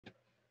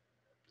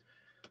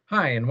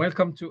Hi, and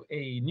welcome to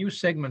a new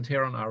segment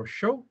here on our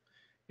show.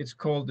 It's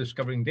called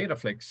Discovering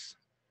DataFlex,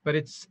 but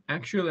it's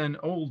actually an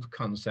old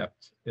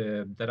concept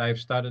that I've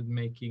started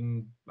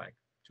making like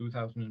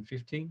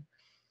 2015.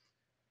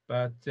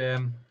 But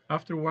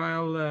after a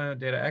while,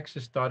 Data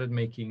Access started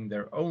making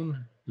their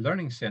own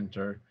learning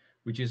center,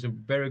 which is a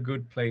very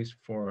good place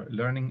for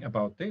learning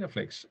about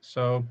DataFlex.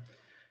 So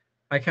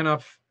I kind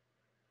of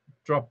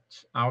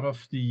dropped out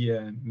of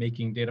the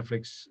making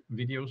DataFlex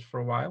videos for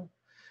a while,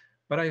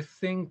 but I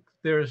think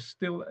there's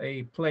still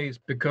a place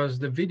because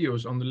the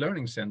videos on the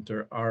Learning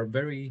Center are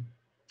very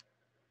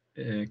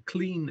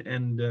clean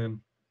and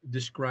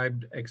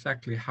described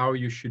exactly how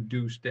you should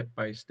do step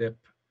by step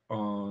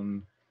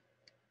on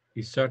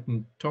a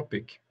certain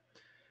topic.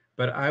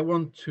 But I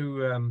want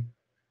to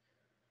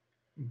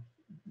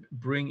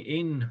bring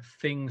in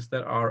things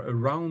that are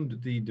around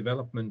the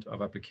development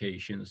of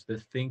applications, the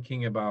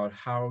thinking about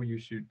how you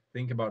should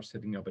think about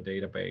setting up a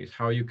database,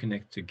 how you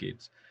connect to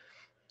Git,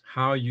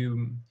 how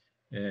you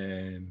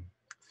um,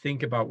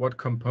 think about what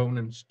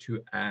components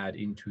to add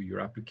into your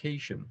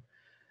application.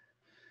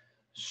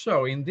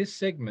 So in this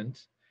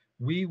segment,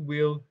 we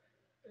will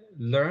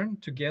learn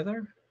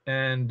together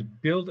and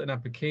build an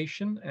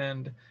application.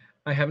 And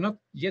I have not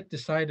yet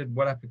decided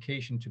what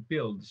application to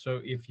build.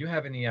 So if you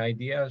have any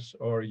ideas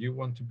or you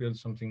want to build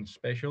something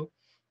special,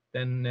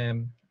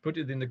 then put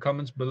it in the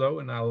comments below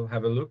and I'll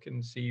have a look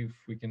and see if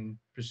we can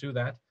pursue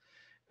that.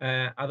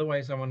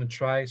 Otherwise, I want to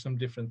try some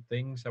different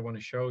things. I want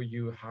to show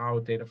you how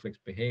DataFlex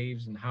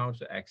behaves and how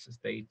to access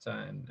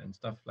data and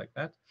stuff like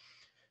that.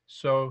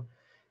 So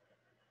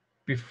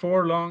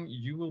before long,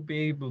 you will be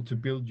able to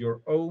build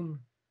your own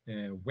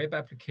web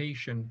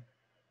application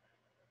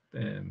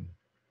um,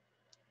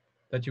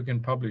 that you can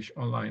publish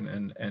online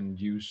and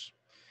use.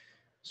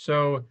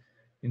 So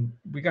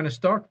we're going to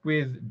start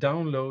with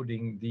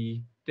downloading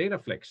the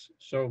DataFlex.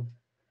 So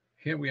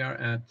here we are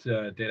at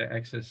Data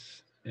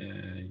Access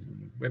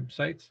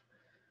website.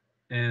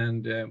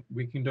 And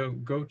we can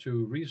go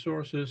to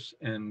resources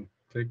and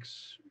click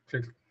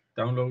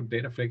download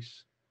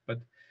DataFlex.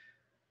 But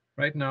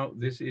right now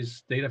this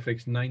is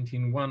DataFlex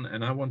 19.1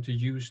 and I want to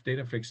use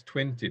DataFlex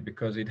 20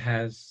 because it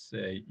has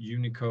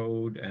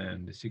Unicode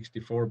and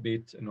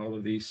 64-bit and all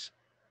of these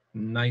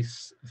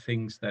nice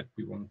things that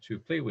we want to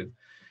play with.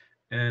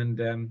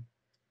 And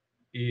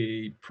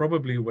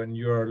probably when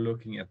you are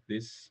looking at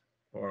this,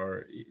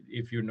 or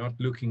if you're not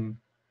looking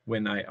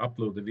when I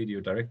upload the video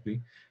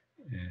directly,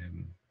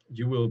 um,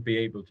 you will be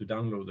able to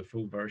download the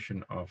full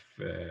version of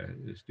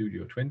the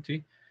Studio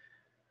 20.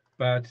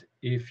 But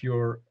if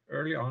you're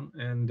early on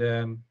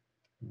and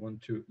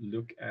want to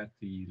look at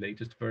the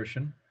latest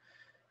version,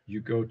 you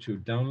go to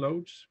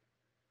Downloads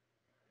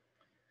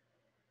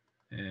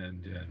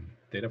and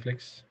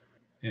DataFlex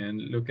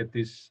and look at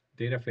this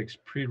DataFlex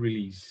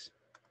pre-release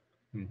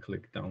and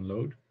click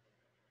Download.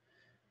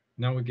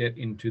 Now we get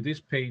into this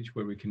page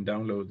where we can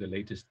download the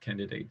latest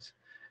candidates.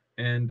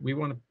 And we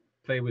want to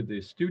play with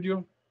the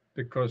studio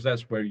because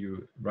that's where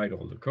you write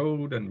all the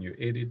code and you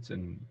edit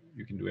and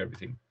you can do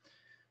everything.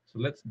 So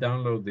let's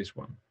download this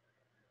one.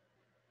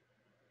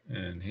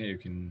 And here you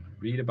can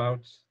read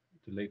about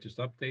the latest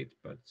update,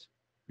 but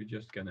we're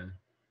just gonna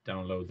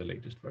download the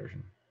latest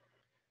version.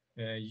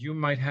 You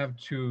might have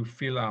to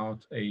fill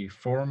out a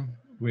form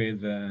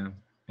with an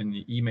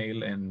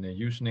email and a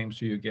username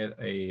so you get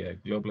a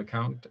global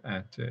account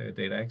at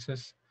Data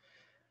Access.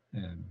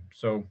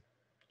 So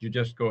you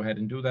just go ahead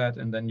and do that,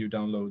 and then you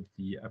download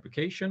the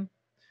application,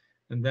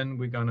 and then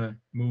we're gonna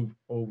move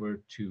over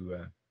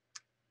to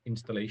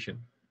installation.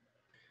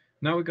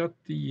 Now we got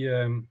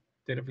the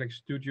DataFlex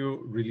Studio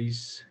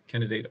release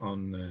candidate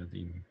on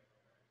the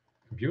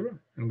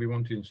computer, and we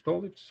want to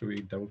install it, so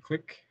we double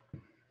click.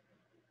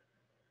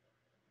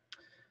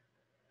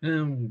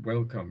 And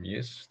welcome,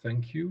 yes,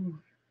 thank you.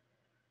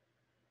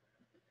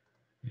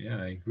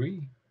 Yeah, I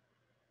agree.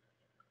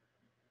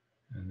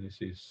 And this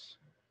is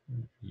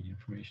the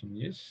information,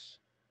 yes.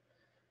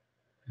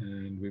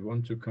 And we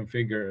want to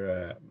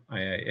configure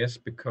IIS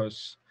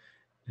because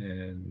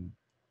um,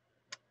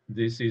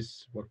 this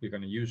is what we're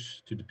going to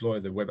use to deploy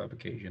the web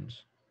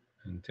applications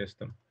and test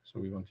them. So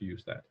we want to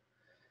use that.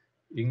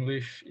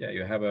 English, yeah,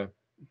 you have a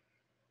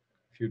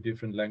few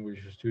different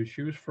languages to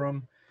choose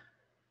from.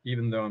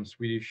 Even though I'm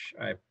Swedish,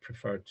 I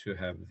prefer to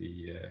have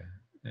the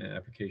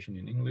application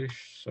in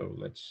English. So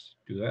let's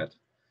do that.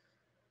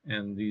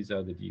 And these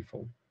are the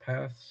default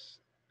paths.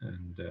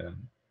 And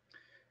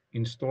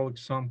install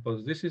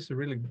examples. This is a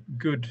really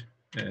good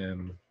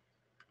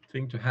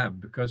thing to have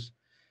because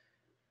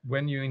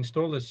when you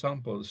install the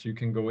samples, you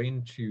can go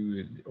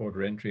into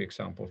order entry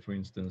example, for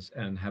instance,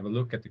 and have a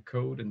look at the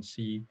code and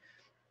see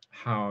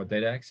how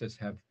Data Access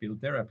have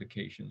built their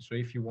application. So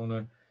if you want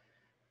to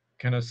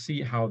kind of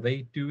see how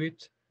they do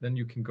it, then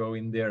you can go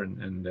in there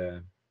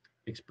and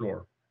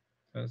explore.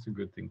 That's a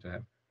good thing to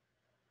have.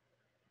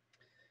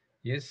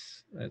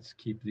 Yes, let's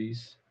keep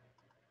these.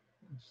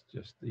 It's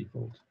just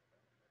default.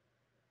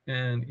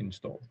 And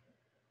install.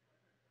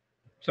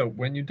 So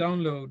when you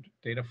download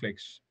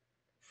DataFlex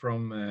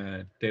from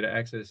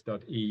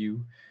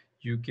dataaccess.eu,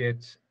 you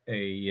get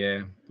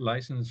a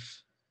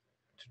license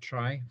to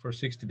try for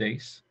 60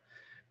 days,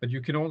 but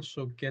you can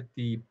also get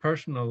the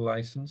personal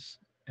license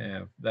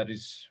that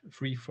is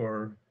free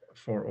for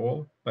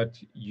all, but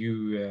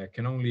you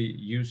can only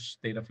use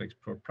DataFlex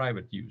for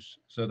private use.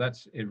 So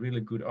that's a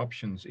really good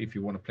options if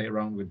you want to play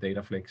around with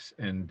DataFlex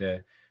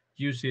and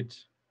use it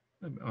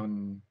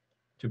on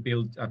to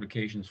build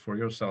applications for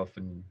yourself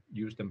and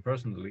use them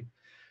personally.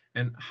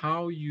 And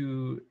how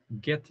you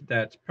get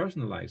that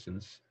personal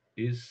license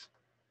is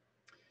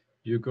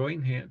you go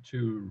in here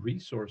to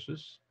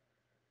resources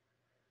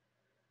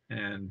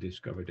and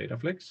discover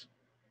DataFlex.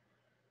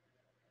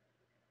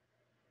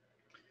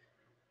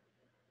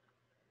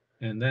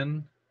 And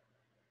then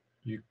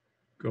you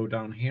go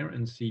down here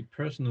and see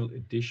personal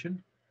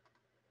edition.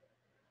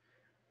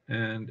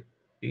 And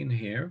in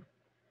here,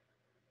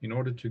 in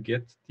order to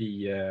get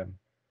the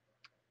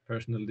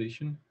personal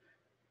edition,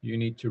 you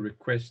need to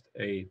request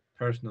a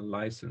personal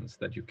license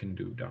that you can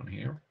do down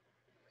here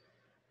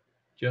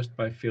just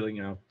by filling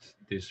out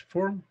this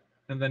form.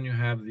 And then you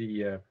have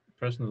the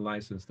personal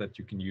license that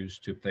you can use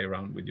to play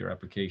around with your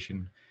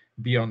application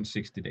beyond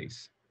 60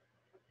 days.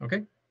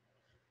 Okay.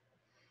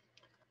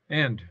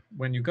 And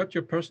when you got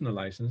your personal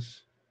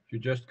license, you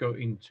just go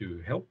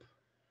into help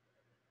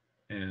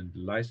and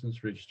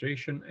license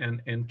registration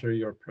and enter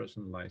your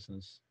personal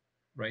license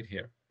right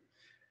here.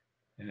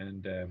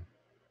 And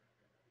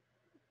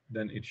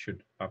then it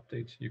should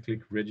update. You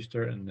click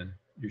register and then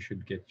you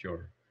should get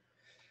your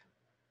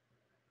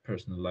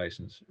personal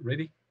license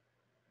ready.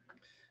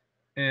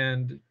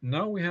 And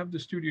now we have the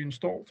studio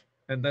installed,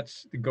 and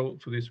that's the goal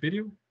for this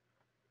video.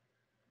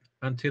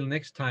 Until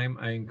next time,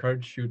 I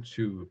encourage you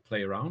to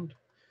play around.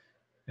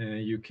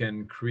 You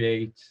can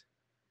create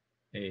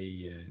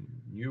a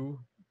new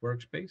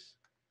workspace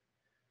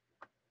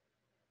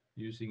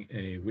using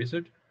a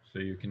wizard, so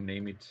you can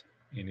name it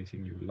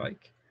anything you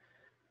like.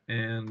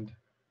 And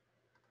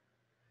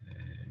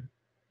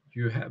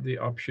you have the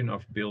option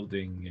of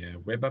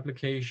building web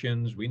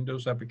applications,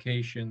 Windows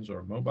applications,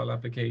 or mobile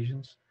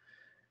applications.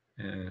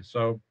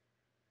 So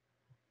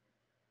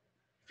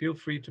feel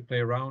free to play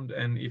around.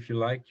 And if you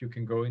like, you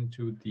can go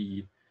into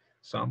the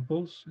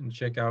samples and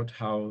check out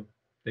how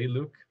they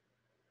look.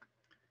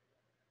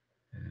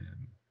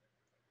 Um,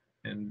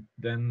 and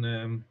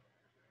then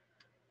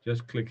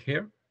just click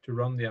here to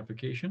run the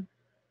application.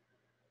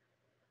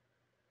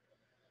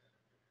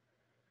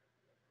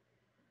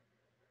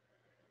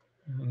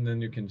 And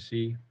then you can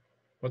see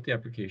what the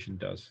application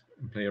does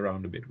and play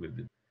around a bit with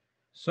it.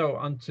 So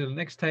until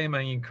next time,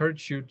 I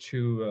encourage you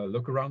to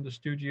look around the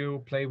studio,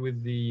 play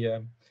with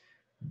the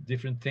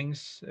different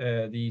things,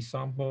 the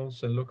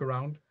samples, and look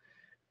around.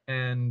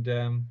 And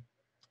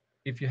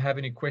if you have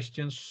any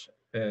questions,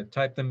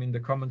 type them in the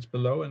comments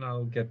below, and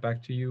I'll get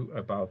back to you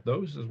about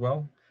those as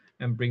well,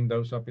 and bring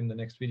those up in the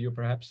next video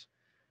perhaps.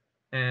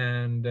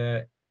 And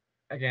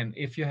again,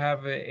 if you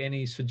have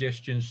any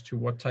suggestions to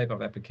what type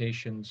of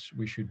applications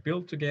we should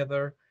build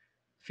together,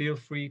 feel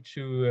free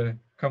to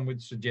come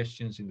with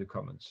suggestions in the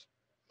comments.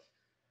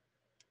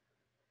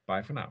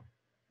 Bye for now.